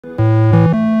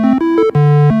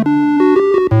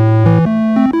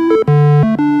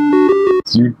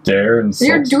You dare insult?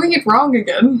 You're doing it wrong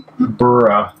again.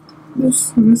 Bruh.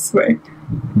 This way.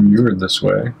 You're this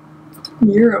way.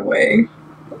 You're away.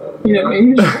 You know what I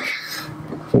mean?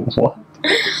 What?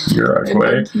 You're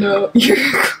away? No, you're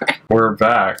away. We're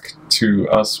back to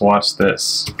us watch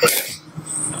this.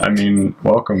 I mean,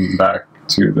 welcome back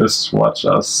to this watch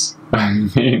us. I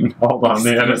mean, hold on,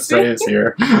 the NSA is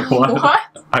here. What?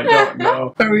 I don't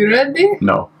know. Are we ready?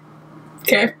 No.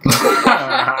 Okay.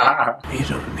 You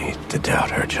don't need to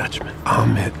doubt her judgment.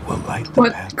 Ahmed will light the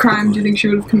path. What crime do you think she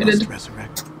would have committed?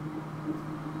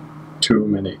 Too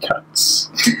many cuts.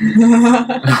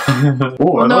 Oh,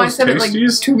 well, no, I said pasties? It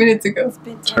like 2 minutes ago.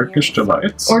 Turkish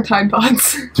delights? Or Tide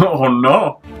Pods. Oh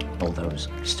no! All those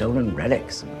stolen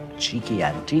relics and cheeky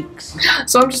antiques.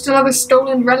 So I'm just another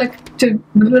stolen relic to...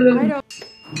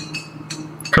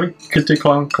 Clinkety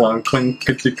clonk clonk,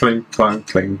 clinkety clink clonk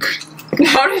clink.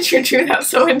 How did you do that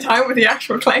so in time with the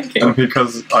actual clanking?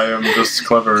 Because I am just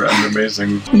clever and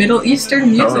amazing. Middle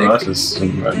Eastern music. Oh, that is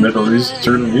some Middle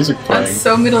Eastern music playing. That's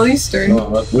so Middle Eastern.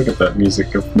 Oh, look at that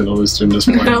music of Middle Eastern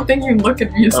display. I don't think you look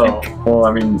at music. Oh, well,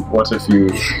 I mean, what if you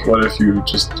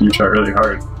try really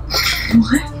hard?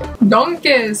 What?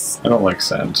 Donkeys! I don't like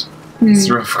sand. It's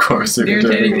rough, of course. It's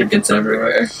irritating, it gets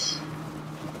everywhere.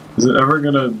 Is it ever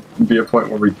gonna be a point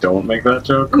where we don't make that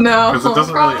joke? No, because it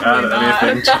doesn't really add not.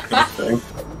 anything to anything.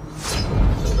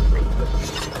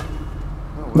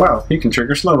 Wow, he can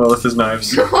trigger slow-mo with his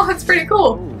knives. Oh, that's pretty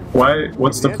cool. Why?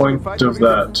 What's the point of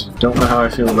that? Don't know how I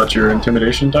feel about your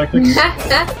intimidation tactics.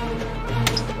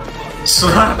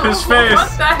 Slap his face!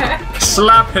 What the heck?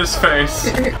 Slap his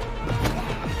face!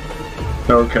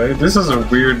 Okay, this is a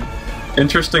weird...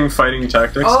 Interesting fighting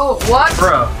tactics. Oh, what?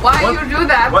 Bro, why do you do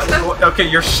that? What? Okay,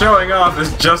 you're showing off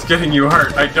is just getting you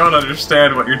hurt. I don't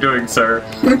understand what you're doing, sir.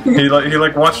 he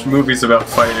watched movies about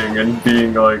fighting and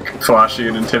being like flashy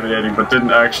and intimidating, but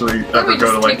didn't actually ever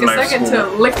go to like knife school.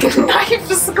 Let me just take a second to lick a knife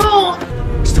school.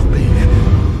 Stop being it.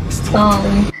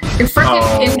 You're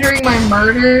freaking hindering my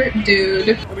murder, dude.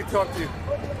 Let me talk to you.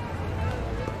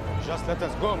 Just let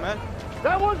us go, man.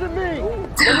 That wasn't me!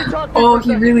 Oh,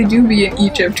 he really do be in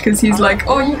Egypt, because he's like,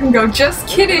 oh, you can go, just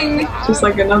kidding! Just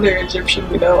like another Egyptian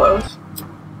we know of.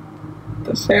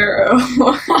 The Pharaoh.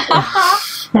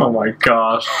 Oh my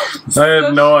gosh. I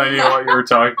had no idea what you were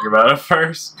talking about at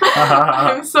first.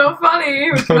 I'm so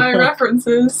funny with my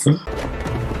references.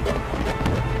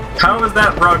 How is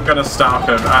that rug gonna stop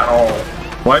him at all?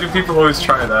 Why do people always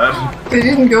try that? They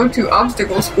didn't go to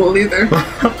obstacle school either.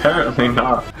 Apparently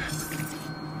not.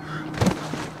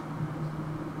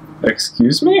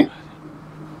 Excuse me?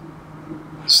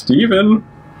 Steven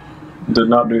did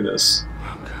not do this.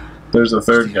 There's a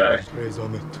third guy.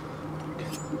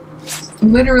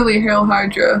 Literally Hail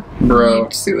Hydra. Bro.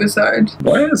 Yeet suicide.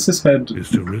 Why is his head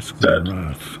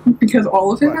dead? Because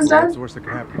all of him is dead?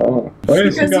 Oh. Why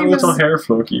has he got little hair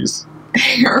flokies?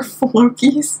 Hair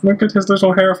flokies? Look at his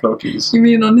little hair flokies. You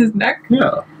mean on his neck?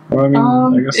 Yeah. Well, I mean,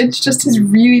 I guess it's just his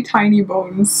really tiny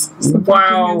bones.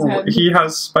 Wow, he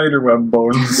has spiderweb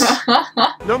bones.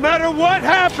 No matter what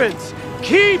happens,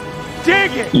 keep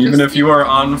digging! Even if you are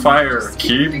on fire,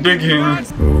 keep digging.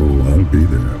 Oh, I'll be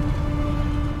there.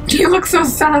 You look so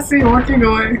sassy walking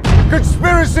away.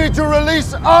 Conspiracy to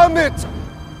release Ahmed!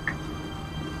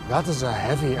 That is a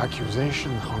heavy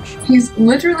accusation, Khonshu. He's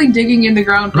literally digging in the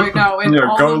ground right now, and yeah,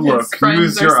 all of his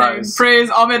friends are saying, praise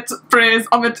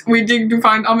Ahmed, we dig to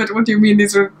find Ahmed. What do you mean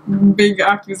these are big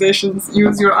accusations?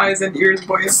 Use your eyes and ears,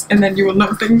 boys, and then you will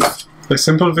know things. A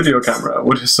simple video camera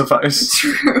would suffice.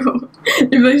 True. If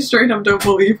they straight up don't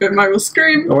believe him, I will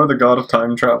scream. Or the god of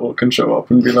time travel can show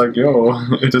up and be like, yo,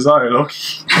 it is I,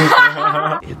 Loki.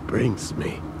 It brings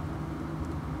me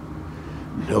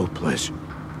no pleasure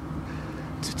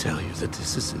to tell you that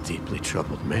this is a deeply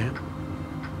troubled man.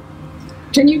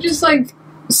 Can you just like,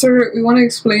 sir, we want to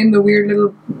explain the weird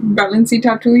little balancy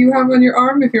tattoo you have on your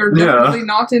arm if you're definitely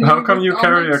not in. How come you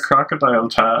carry a crocodile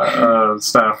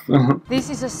staff?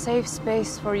 This is a safe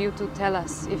space for you to tell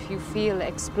us if you feel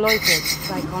exploited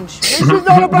by conscience. This is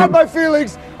not about my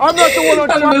feelings! I'm not the one on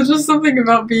I don't know, there's just something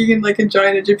about being in like a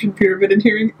giant Egyptian pyramid and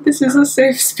hearing, this is a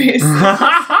safe space.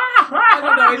 I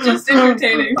don't know, it's just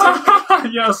entertaining.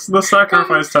 Yes, the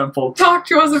sacrifice temple. Talk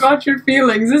to us about your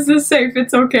feelings. This is safe,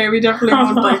 it's okay. We definitely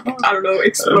won't, like, I don't know,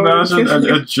 explode. Imagine an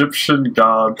Egyptian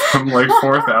god from like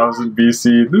 4000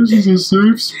 BC. This is a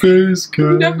safe space,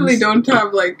 guys. We definitely don't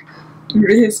have, like,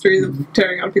 histories of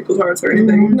tearing out people's hearts or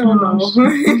anything. No, no.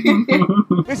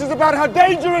 This is about how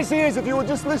dangerous he is if you would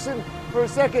just listen for a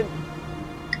second.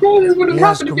 Oh, this would have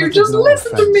happened if you just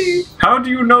listened to me. How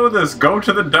do you know this? Go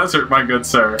to the desert, my good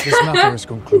sir. This matter is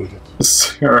concluded.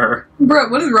 Sir. Bro,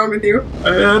 what is wrong with you?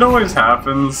 It always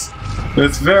happens.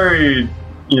 It's very,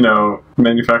 you know,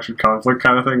 manufactured conflict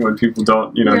kind of thing when people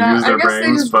don't, you know, use their brains.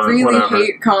 They just but really whatever.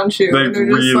 hate Khonshu. They They're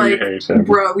really just like, hate him.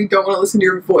 bro, we don't want to listen to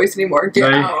your voice anymore.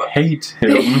 Get out. They hate him.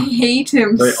 They hate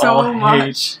him They so all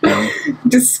much. hate him.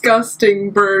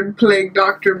 Disgusting bird plague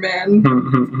doctor man.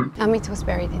 Amit was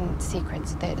buried in secret,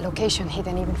 the location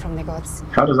hidden even from the gods.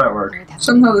 How does that work?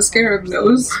 Somehow the scarab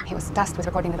knows. He was tasked with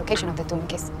recording the location of the tomb in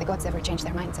case the gods ever changed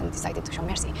their minds and decided to show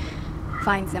mercy.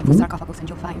 Find the sarcophagus and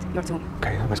you'll find your tomb.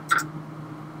 Okay,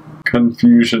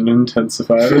 Confusion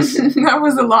intensifies. That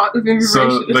was a lot of information.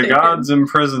 So to the take gods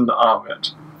imprisoned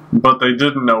Amit, but they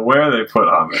didn't know where they put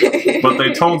Amit. But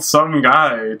they told some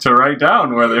guy to write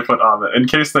down where they put Amit in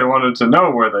case they wanted to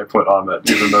know where they put Amit,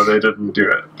 even though they didn't do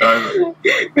it.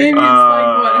 Maybe it's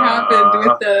like what happened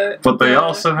with the. But they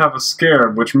also have a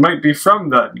scarab, which might be from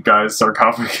that guy's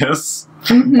sarcophagus.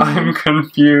 I'm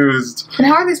confused. And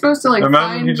how are they supposed to like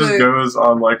Imagine find he just goes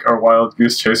on like a wild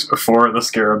goose chase for the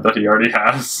scarab that he already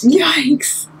has.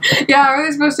 Yikes! Yeah, how are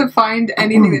they supposed to find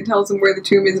anything that tells them where the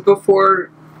tomb is before?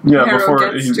 Harrow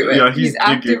gets to it. Yeah, he's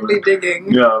actively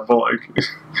digging. Yeah, but like,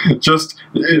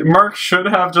 Mark should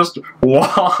have just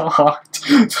walked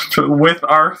with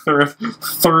Arthur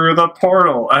through the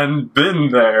portal and been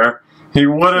there. He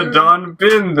would have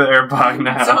been there by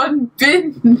now.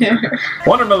 Been there.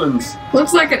 Watermelons.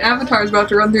 Looks like an avatar's about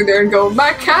to run through there and go,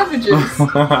 my cabbages.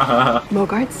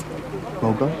 Mogarts?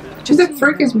 Mogart? Who the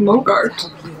frick is Mogart?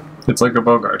 It's like a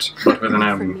Bogart, but with an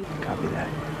M. Copy that.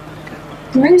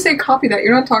 Why do you say copy that?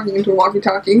 You're not talking into a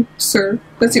walkie-talkie, sir.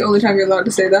 That's the only time you're allowed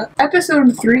to say that.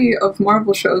 Episode 3 of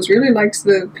Marvel shows really likes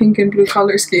the pink and blue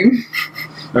color scheme.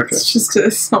 Okay. It's just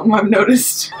something I've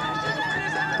noticed.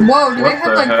 Whoa, do they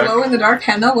have like glow-in-the-dark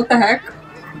henna? What the heck?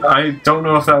 I don't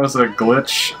know if that was a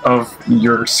glitch of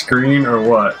your screen or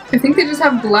what. I think they just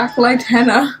have black light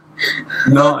henna.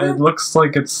 No, it looks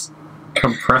like it's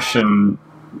compression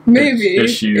Maybe.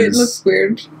 issues. It looks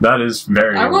weird. That is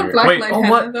very I want weird. black Wait, light oh,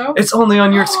 henna what? though. It's only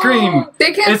on your screen.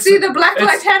 They can't see the black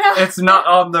light henna. It's not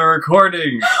on the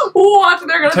recording. What?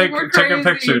 They're gonna think we're Take crazy. a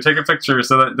picture. Take a picture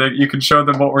so that you can show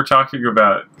them what we're talking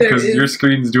about. Because your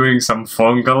screen's doing some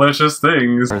fungalicious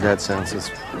things. Or that sounds is.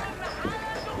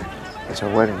 It's our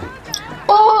wedding.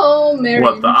 Oh, Mary.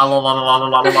 What the la la la la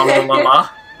la la la la?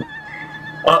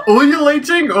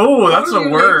 Ululating? Oh, that's a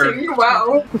word.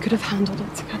 Wow. We could have handled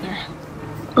it together.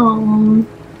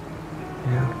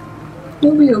 Yeah.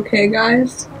 You'll be okay,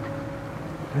 guys.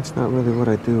 That's not really what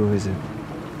I do, is it?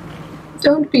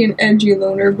 Don't be an edgy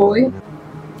loner boy.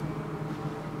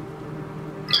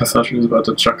 I thought she was about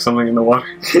to chuck something in the water.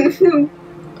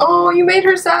 Oh, you made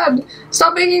her sad.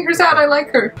 Stop making her sad. I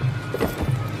like her.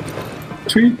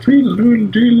 That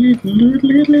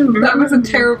was a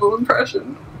terrible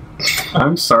impression.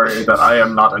 I'm sorry that I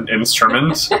am not an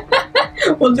instrument.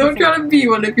 Well, don't try to be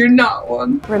one if you're not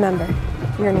one. Remember,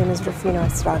 your name is Rufino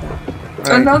Estrada.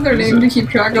 Right. Another name to keep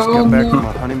track of. Just got back from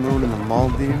a honeymoon in the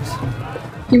Maldives.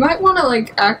 You might want to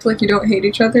like act like you don't hate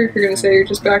each other if you're gonna say you're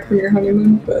just back from your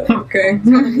honeymoon, but okay.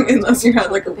 Unless you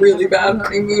had like a really bad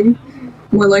honeymoon.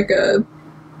 More like a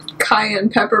cayenne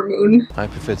pepper moon. I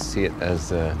prefer to see it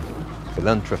as a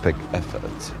philanthropic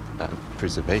effort at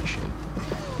preservation.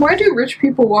 Why do rich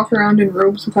people walk around in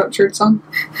robes without shirts on?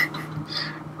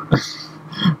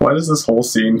 Why does this whole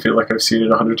scene feel like I've seen it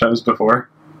 100 times before?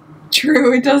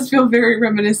 True, it does feel very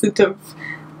reminiscent of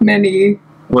many.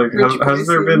 Like, has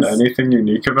there been anything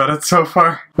unique about it so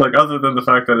far? Like, other than the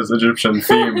fact that it's Egyptian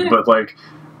themed, but like,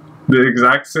 the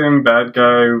exact same bad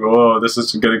guy, oh, this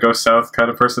is gonna go south kind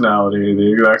of personality,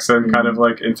 the exact same kind of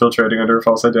like infiltrating under a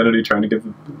false identity, trying to give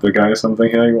the guy something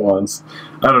he wants.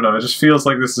 I don't know, it just feels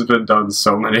like this has been done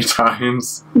so many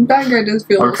times. Bad guy does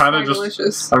feel I'm kind of just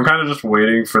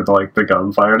waiting for the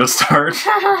gunfire to start.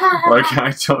 Like,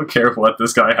 I don't care what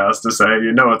this guy has to say,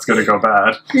 you know it's gonna go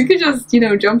bad. You could just,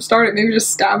 jump start it, maybe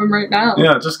just stab him right now.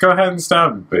 Yeah, just go ahead and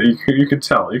stab him, but you could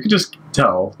tell. You could just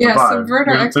tell. Yeah, the vibe. subvert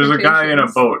our There's a guy in a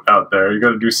boat out there. You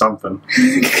gotta do something.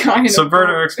 Subvert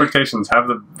our expectations. Have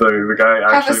the guy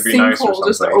actually be nice or something.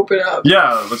 Just to open up.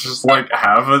 Yeah, let's just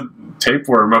have a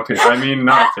tapeworm up here. I mean,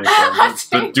 not a tapeworm. It's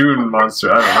the dune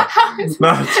monster. I don't know.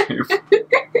 Not a tapeworm.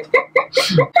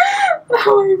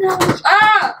 Oh my gosh.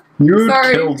 Ah! You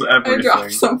killed everything. I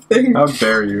dropped something. How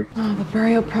dare you? Oh, the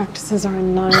burial practices are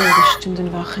in line with the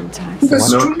Stundenwachen text.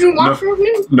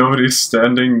 Nobody's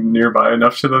standing nearby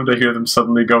enough to them to hear them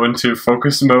suddenly go into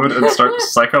focus mode and start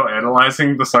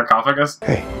psychoanalyzing the sarcophagus.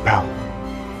 Hey, pal.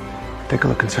 Take a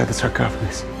look inside the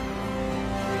sarcophagus.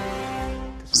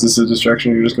 Is this a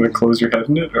distraction? You're just going to close your head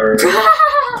in it? Or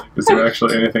is there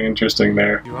actually anything interesting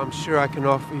there? I'm sure I can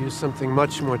offer you something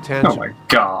much more tangible. Oh my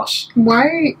gosh.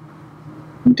 Why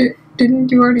did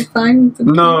Didn't you already find the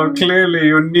No, tomb? clearly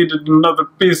you needed another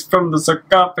piece from the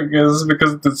sarcophagus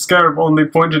because the scarab only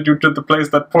pointed you to the place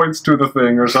that points to the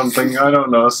thing or something. I don't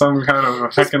know, some kind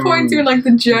of Just heckin' point you in like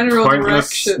the general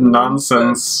pointless direction.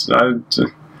 nonsense.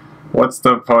 What's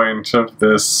the point of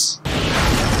this?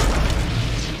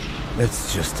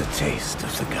 It's just a taste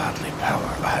of the godly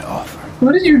power I offer.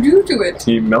 What did you do to it?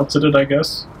 He melted it, I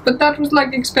guess? But that was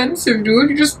like expensive, dude.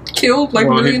 You just killed like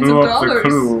Well, he millions blew of up the dollars.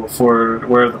 clue for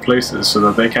where the place is so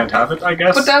that they can't have it, I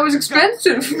guess? But that was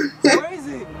expensive.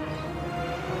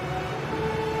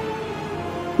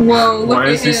 Whoa, look Why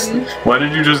at is him. Why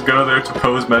did you just go there to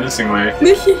pose menacingly?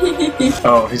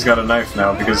 Oh, he's got a knife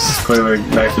now because clearly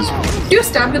knife is... You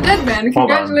stabbed a dead man.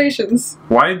 Hold on. Congratulations.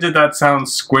 Why did that sound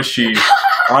squishy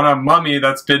on a mummy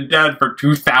that's been dead for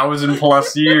 2,000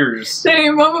 plus years? They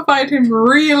mummified him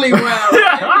really well.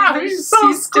 Yeah, he's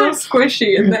so still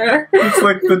squishy in there. It's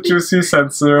like the juicy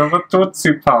sensor of a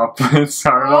Tootsie Pop. It's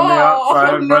hard on the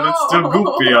outside, but it's still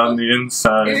goopy on the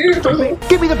inside. Ew.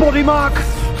 Give me the body mark!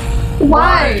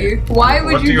 Why? Why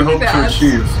would What do you do hope that? to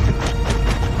achieve?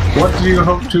 What do you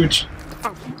hope to achieve?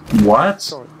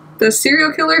 What? The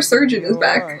serial killer surgeon is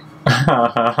back.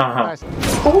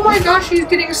 Oh my gosh, he's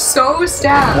getting so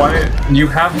stabbed. Why? You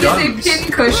have He's guns. a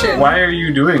pincushion. Why are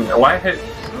you doing that? Why?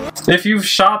 If you've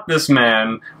shot this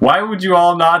man, why would you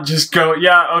all not just go,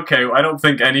 yeah, okay, I don't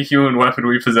think any human weapon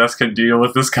we possess can deal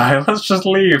with this guy, let's just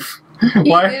leave.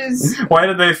 Why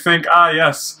did they think, ah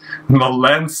yes, the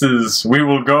lances, we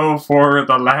will go for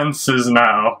the lances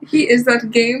now? He is that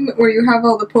game where you have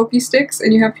all the pokey sticks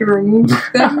and you have to remove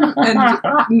them and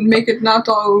make it not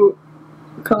all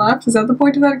collapse. Is that the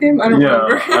point of that game? I don't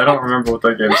remember. I don't remember what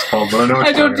that game's called, but I know what I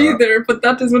you're don't talking about. either, but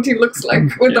that is what he looks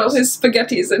like with all his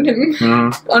spaghettis in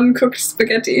him. Uncooked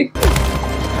spaghetti.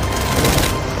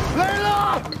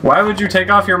 Why would you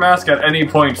take off your mask at any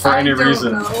point for any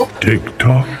reason? Tik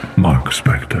Tok, Mark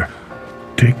Spector.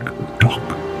 Tik Tok.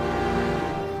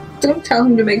 Don't tell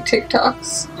him to make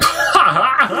TikToks.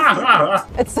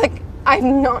 It's like I've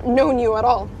not known you at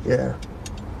all. Yeah.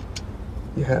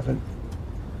 You haven't.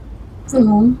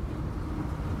 Oh.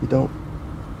 You don't.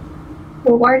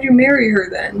 Well, why'd you marry her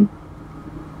then?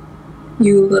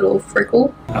 You little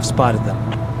frickle. I've spotted them.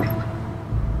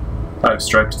 I've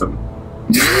striped them.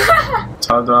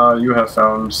 Ta-da, you have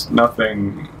found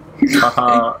nothing.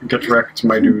 Haha, get wrecked,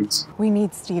 my dudes. We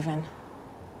need Steven.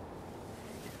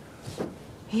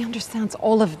 He understands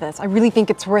all of this. I really think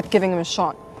it's worth giving him a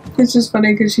shot. It's just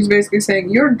funny because she's basically saying,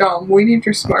 you're dumb, we need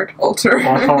your smart alter.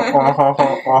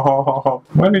 Why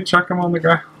did he chuck him on the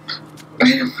guy?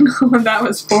 I don't know what that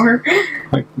was for.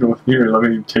 Like, well, here, let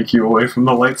me take you away from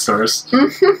the light source.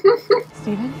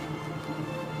 Steven?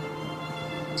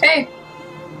 Hey.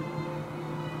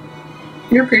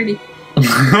 You're pretty.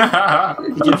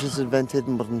 Egyptians invented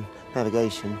modern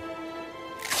navigation.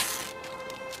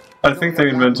 I think they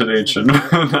invented ancient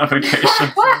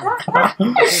navigation.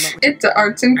 It's an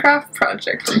arts and craft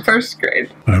project in first grade.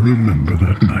 I remember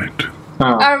that night.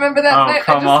 Oh. I remember that night.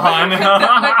 Come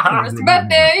I just on.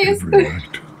 birthdays.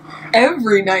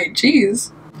 Every night,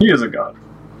 jeez. He is a god.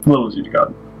 Little G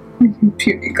god.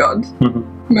 Puny god.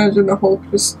 Imagine the Hulk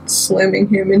just slamming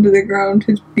him into the ground.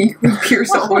 His beak would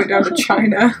pierce all the way down to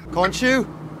China. Can't you?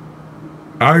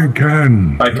 I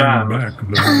can. I can. Back the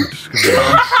night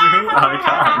sky. I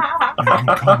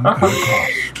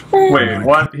can. Wait,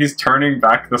 what? He's turning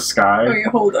back the sky? Oh, yeah,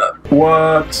 hold up.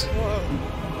 What?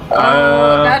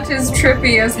 Oh, that is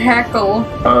trippy as heckle.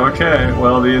 Okay,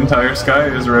 well, the entire sky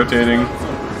is rotating.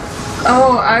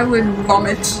 Oh, I would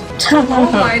vomit. Oh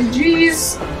my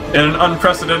jeez. In an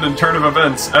unprecedented turn of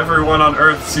events, everyone on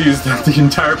Earth sees that the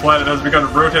entire planet has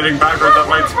begun rotating backwards at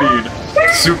light speed.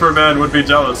 Superman would be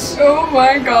jealous. Oh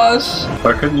my gosh.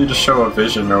 Why couldn't you just show a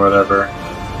vision or whatever?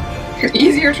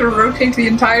 Easier to rotate the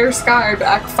entire sky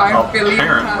back 5 billion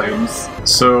Apparently. times.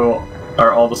 So,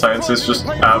 are all the scientists just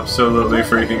absolutely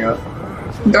freaking out?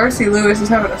 Darcy Lewis is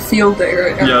having a field day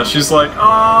right now. Yeah, she's like,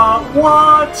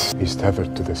 what? He's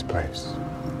tethered to this place.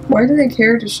 Why do they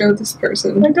care to show this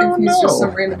person if he's just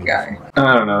some random guy?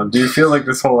 I don't know. Do you feel like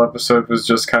this whole episode was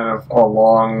just kind of a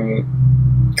long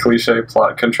cliche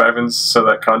plot contrivance so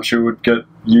that Khonshu would get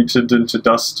yeeted into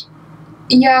dust?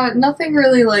 Yeah, nothing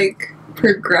really, like,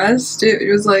 progressed.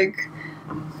 It was like,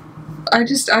 I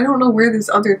don't know where this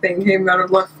other thing came out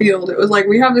of left field. It was like,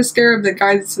 we have this scarab that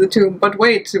guides us to the tomb, but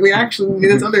wait, we actually need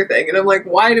this other thing. And I'm like,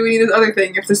 why do we need this other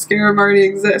thing if the scarab already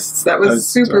exists? That was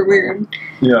super weird.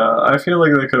 Yeah, I feel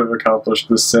like they could have accomplished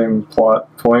the same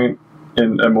plot point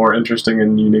in a more interesting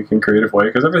and unique and creative way,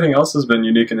 because everything else has been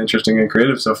unique and interesting and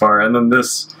creative so far, and then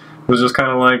this was just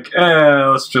kind of like,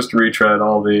 let's just retread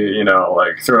all the, you know,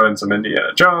 like throw in some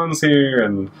Indiana Jones here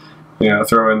and, you know,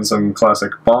 throw in some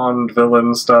classic Bond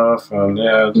villain stuff and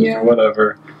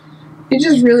whatever. It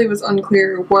just really was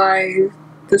unclear why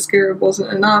the scarab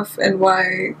wasn't enough and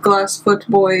why Glassfoot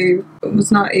Boy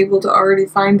was not able to already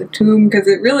find the tomb, because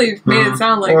it really made it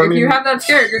sound like if you have that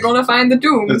scarab, you're going to find the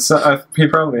tomb. He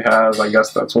probably has, I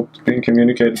guess that's what's being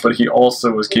communicated, but he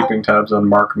also was keeping tabs on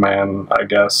Markman, I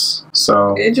guess,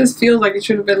 so... It just feels like it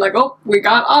should have been like, oh, we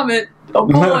got Amit, oh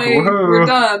boy, we're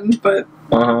done, but...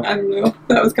 I don't know.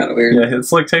 That was kind of weird. Yeah,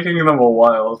 it's like taking them a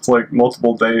while. It's like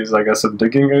multiple days, I guess, of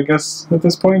digging, I guess, at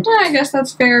this point. Yeah, I guess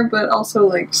that's fair, but also,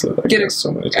 like, get an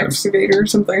excavator or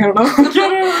something, I don't know.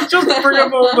 Just bring a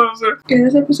bulldozer. Yeah,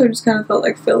 this episode just kind of felt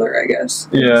like filler, I guess.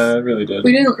 Yeah, it really did.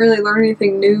 We didn't really learn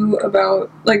anything new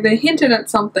about... Like, they hinted at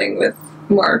something with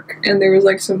Mark, and there was,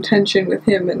 like, some tension with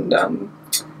him and,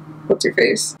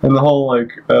 what's-her-face. And the whole,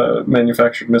 like,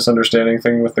 manufactured misunderstanding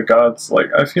thing with the gods,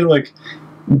 like, I feel like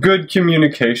good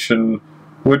communication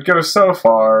would go so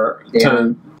far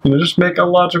to, you know, just make a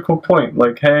logical point.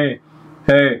 Like, hey,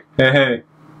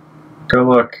 go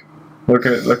look,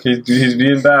 he's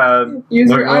being bad.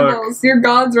 Use your eyeballs. Your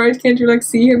God's right. Can't you, like,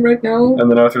 see him right now? And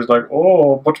then Arthur's like,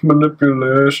 oh, but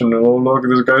manipulation. Oh, look,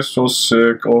 this guy's so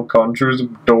sick. Oh, Conjure's a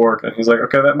dork. And he's like,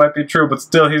 okay, that might be true, but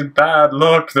still, he's bad.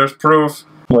 Look, there's proof.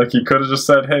 Like, he could have just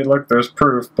said, hey, look, there's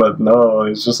proof, but no,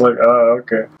 he's just like, oh,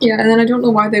 okay. Yeah, and then I don't know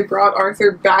why they brought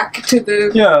Arthur back to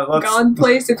the god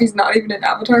place if he's not even an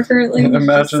avatar currently.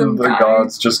 Imagine the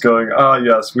gods just going,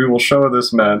 yes, we will show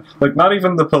this man. Like, not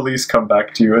even the police come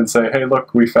back to you and say, hey,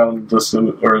 look, we found this,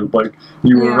 or, like,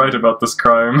 you were right about this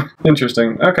crime.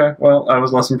 Interesting. Okay, well, I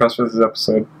was less impressed with this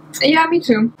episode. Yeah, me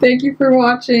too. Thank you for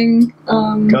watching.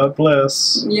 God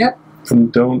bless. Yep.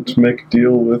 And don't make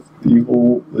deal with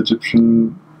evil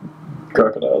Egyptian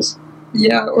crocodiles.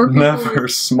 Yeah, or never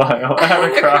smile at a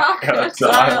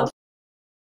crocodile.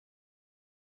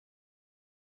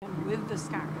 With the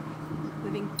scarab,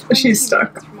 living she's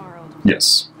stuck.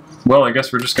 Yes. Well, I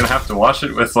guess we're just gonna have to watch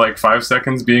it with like 5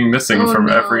 seconds being missing from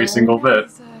every single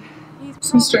bit.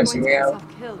 This is stressing me out.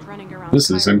 This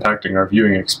is impacting our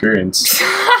viewing experience.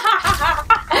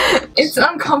 It's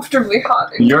uncomfortably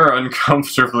hot. You're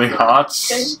uncomfortably hot.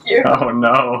 Thank you. Oh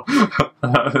no.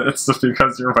 It's just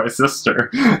because you're my sister.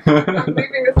 I'm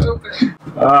leaving this open.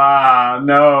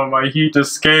 No, my heat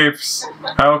escapes.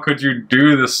 How could you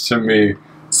do this to me?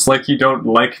 It's like you don't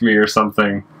like me or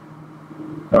something.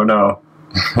 Oh no.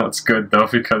 That's good though,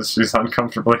 because she's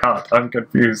uncomfortably hot. I'm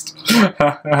confused.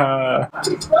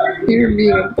 You're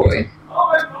being a boy.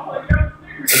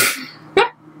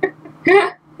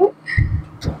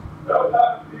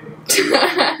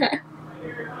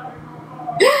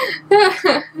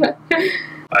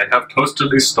 I have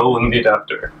tostily stolen the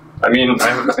adapter. I mean, I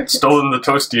have stolen the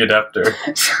toasty adapter.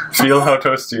 Feel how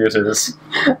toasty it is.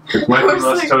 It might be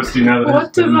less toasty now that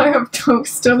what did I have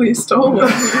tostily stolen?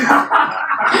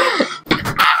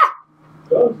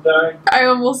 Don't die. I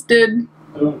almost did.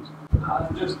 Don't. I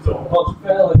just almost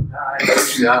fell and died. I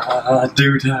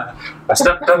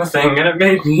stepped on a thing and it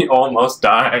made me almost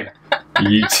die.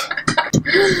 Eat.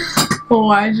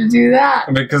 Why'd you do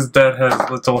that? Because Dad has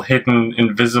little hidden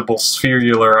invisible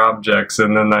spherular objects,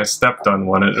 and then I stepped on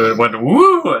one. It went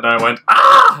woo, and I went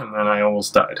ah, and then I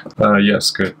almost died. Yes,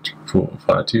 good. Pool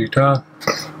party ta.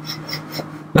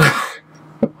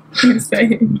 What are you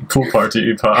saying? Pool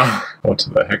party pa. What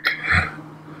the heck?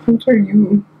 What are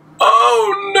you?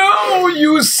 Oh no!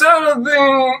 You said a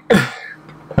thing.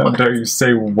 How dare you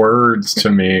say words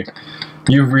to me?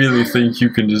 You really think you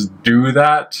can just do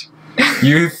that?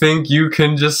 You think you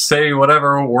can just say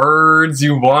whatever words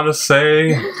you want to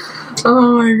say?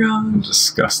 Oh my god.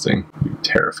 Disgusting. You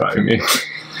terrify me.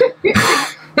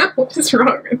 What is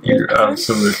wrong with you? You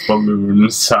absolute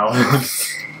balloon salad.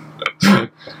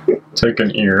 Take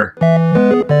an ear.